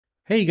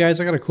Hey guys,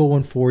 I got a cool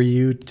one for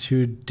you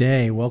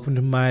today. Welcome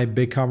to my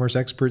BigCommerce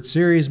Expert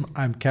Series.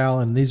 I'm Cal,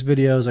 and in these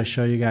videos I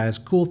show you guys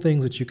cool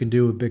things that you can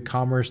do with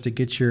BigCommerce to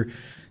get your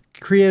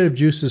creative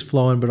juices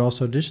flowing, but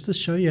also just to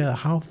show you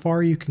how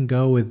far you can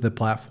go with the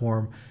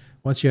platform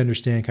once you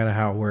understand kind of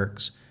how it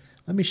works.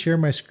 Let me share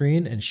my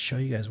screen and show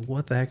you guys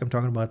what the heck I'm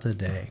talking about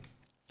today.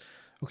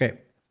 Okay,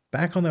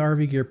 back on the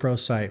RV Gear Pro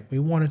site, we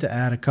wanted to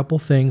add a couple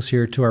things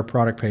here to our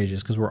product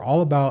pages because we're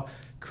all about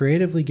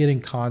creatively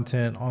getting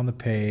content on the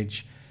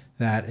page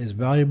that is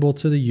valuable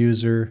to the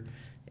user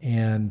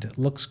and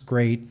looks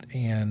great,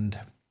 and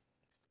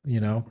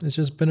it's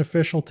just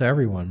beneficial to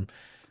everyone.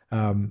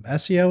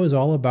 SEO is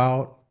all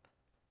about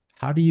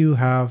how do you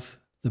have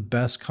the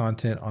best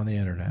content on the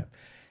internet.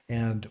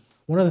 And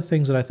one of the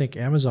things that I think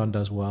Amazon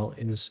does well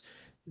is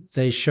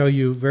they show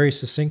you very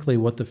succinctly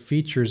what the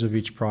features of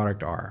each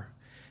product are.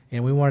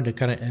 And we wanted to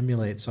kind of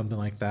emulate something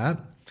like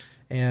that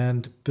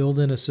and build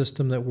in a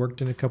system that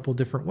worked in a couple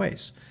different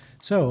ways.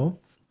 So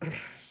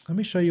let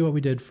me show you what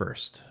we did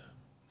first.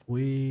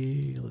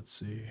 Let's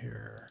see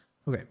here.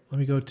 Okay, let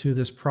me go to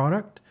this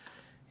product,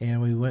 and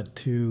we went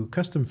to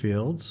custom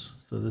fields.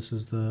 So this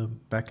is the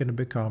back end of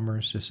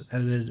BigCommerce, just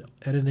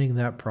editing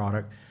that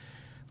product.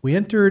 We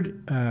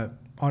entered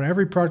on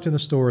every product in the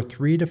store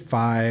 3 to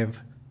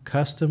 5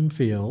 custom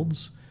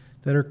fields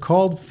that are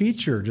called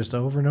feature, just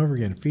over and over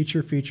again.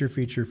 Feature, feature,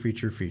 feature,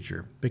 feature,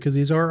 feature, because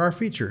these are our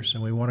features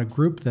and we want to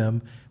group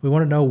them. We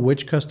want to know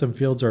which custom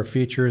fields are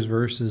features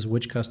versus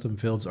which custom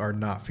fields are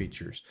not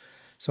features.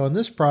 So in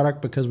this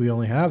product, because we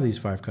only have these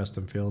 5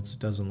 custom fields, it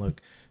doesn't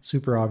look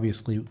super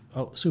obvious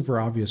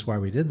why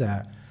we did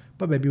that,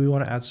 but maybe we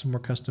want to add some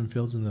more custom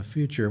fields in the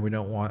future. We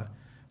want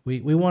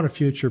to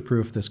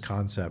future-proof this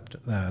concept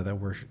that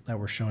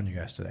we're showing you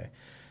guys today.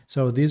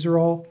 So these are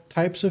all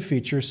types of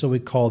features, so we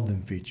called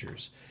them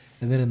features.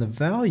 And then in the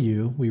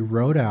value, we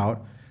wrote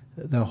out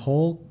the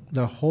whole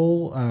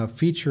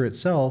feature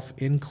itself,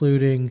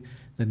 including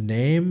the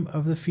name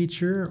of the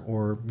feature,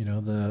 or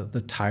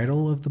the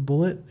title of the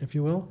bullet, if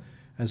you will,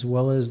 as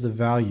well as the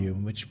value,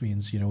 which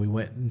means we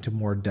went into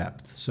more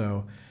depth.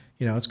 So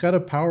it's got a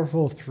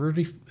powerful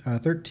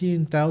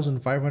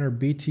 13,500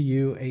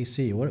 BTU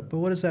AC. But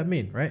what does that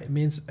mean, right? It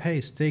means, hey,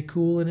 stay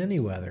cool in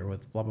any weather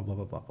with blah blah blah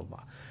blah blah blah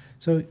blah.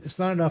 So it's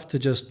not enough to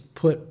just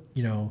put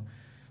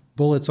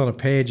bullets on a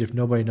page if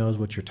nobody knows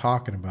what you're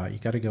talking about. You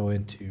got to go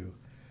into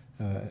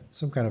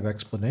some kind of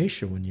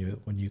explanation when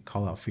you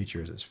call out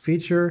features. It's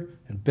feature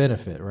and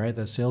benefit, right?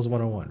 That's Sales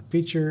 101.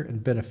 Feature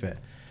and benefit.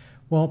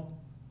 Well,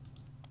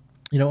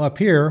 up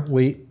here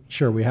we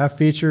have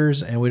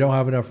features and we don't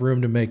have enough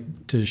room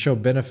to show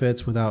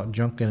benefits without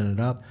junking it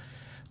up.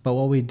 But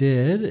what we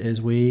did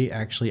is we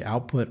actually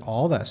output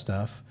all that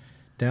stuff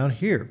down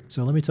here.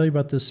 So let me tell you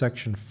about this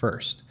section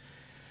first.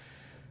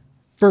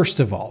 First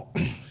of all,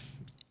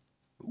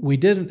 we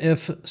did an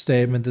if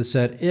statement that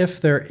said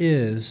if there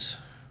is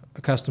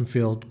a custom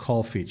field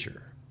call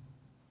feature,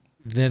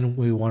 then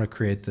we want to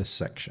create this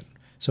section.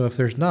 So if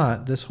there's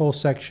not, this whole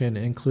section,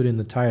 including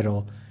the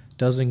title,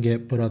 doesn't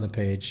get put on the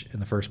page in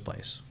the first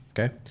place.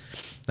 Okay.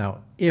 Now,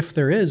 if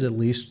there is at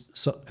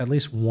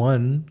least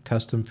one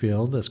custom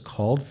field that's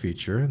called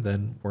feature,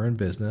 then we're in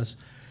business.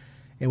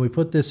 And we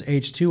put this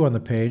H2 on the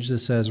page that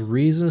says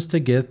reasons to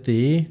get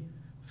the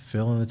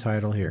fill in the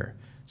title here.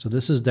 So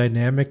this is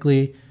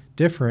dynamically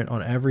different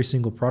on every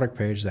single product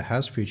page that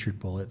has featured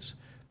bullets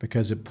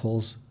because it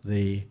pulls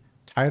the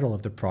title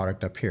of the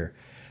product up here.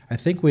 I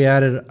think we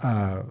added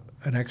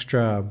an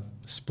extra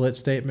split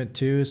statement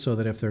too, so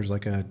that if there's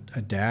like a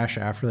dash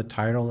after the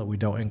title, that we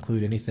don't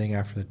include anything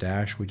after the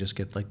dash. We just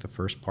get like the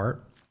first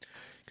part,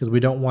 because we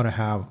don't want to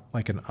have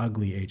like an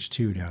ugly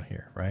H2 down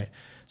here, right?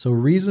 So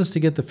reasons to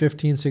get the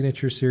 15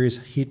 signature series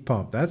heat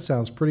pump. That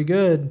sounds pretty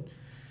good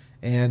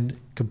and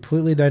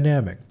completely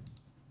dynamic.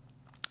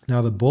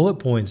 Now the bullet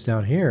points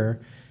down here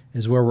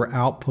is where we're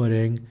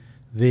outputting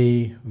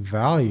the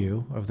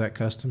value of that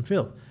custom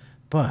field.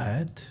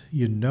 But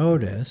you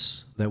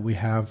notice that we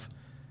have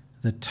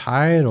the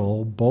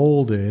title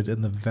bolded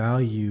and the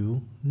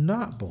value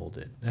not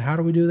bolded. And how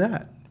do we do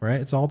that,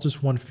 right? It's all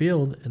just one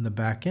field in the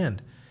back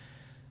end.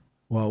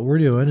 What we're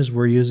doing is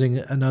we're using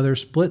another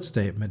split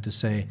statement to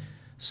say,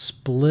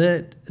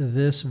 split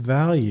this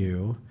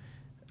value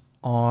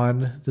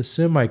on the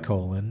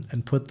semicolon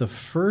and put the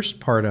first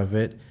part of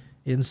it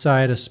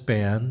inside a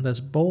span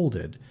that's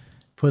bolded.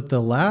 Put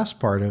the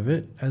last part of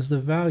it as the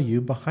value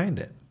behind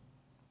it.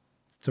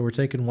 So we're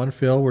taking one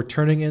field, we're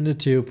turning it into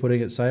 2, putting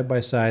it side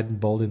by side and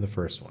bolding the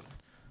first one.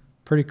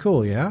 Pretty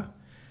cool, yeah?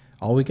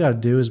 All we got to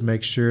do is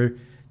make sure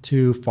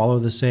to follow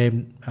the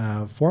same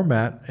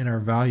format in our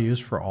values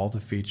for all the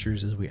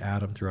features as we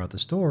add them throughout the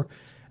store.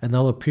 And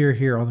they'll appear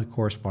here on the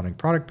corresponding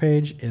product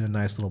page in a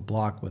nice little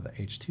block with the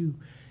H2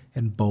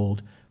 and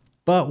bold.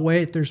 But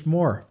wait, there's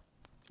more.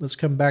 Let's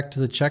come back to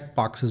the check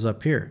boxes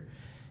up here.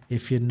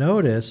 If you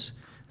notice,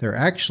 they're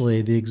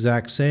actually the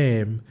exact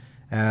same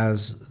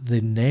as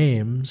the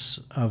names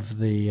of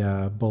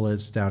the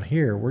bullets down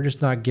here. We're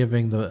just not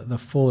giving the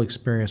full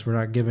experience. We're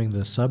not giving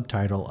the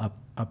subtitle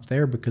up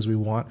there because we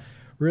want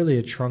really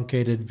a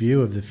truncated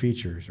view of the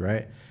features,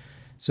 right?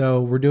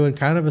 So we're doing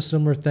kind of a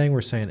similar thing.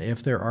 We're saying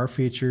if there are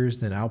features,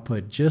 then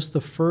output just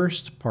the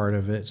first part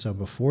of it. So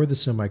before the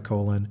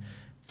semicolon,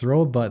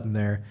 throw a button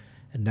there.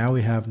 And now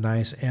we have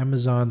nice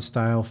Amazon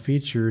style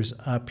features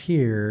up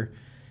here.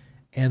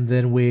 And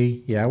then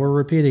we're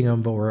repeating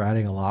them, but we're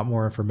adding a lot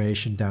more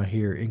information down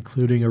here,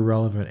 including a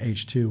relevant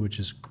H2, which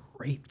is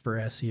great for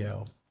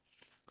SEO.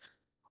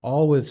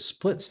 All with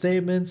split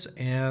statements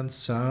and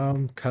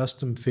some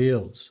custom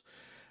fields.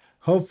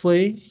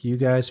 Hopefully you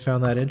guys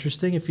found that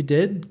interesting. If you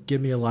did,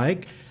 give me a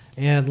like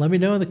and let me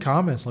know in the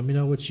comments. Let me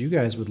know what you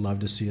guys would love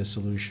to see a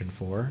solution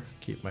for.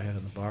 Keep my head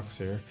in the box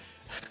here.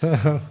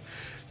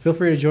 Feel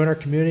free to join our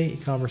community,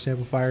 e-commerce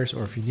amplifiers,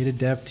 or if you need a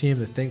dev team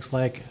that thinks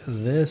like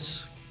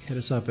this, hit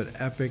us up at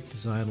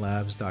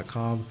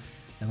epicdesignlabs.com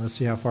and let's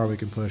see how far we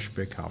can push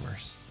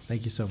BigCommerce.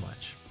 Thank you so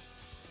much.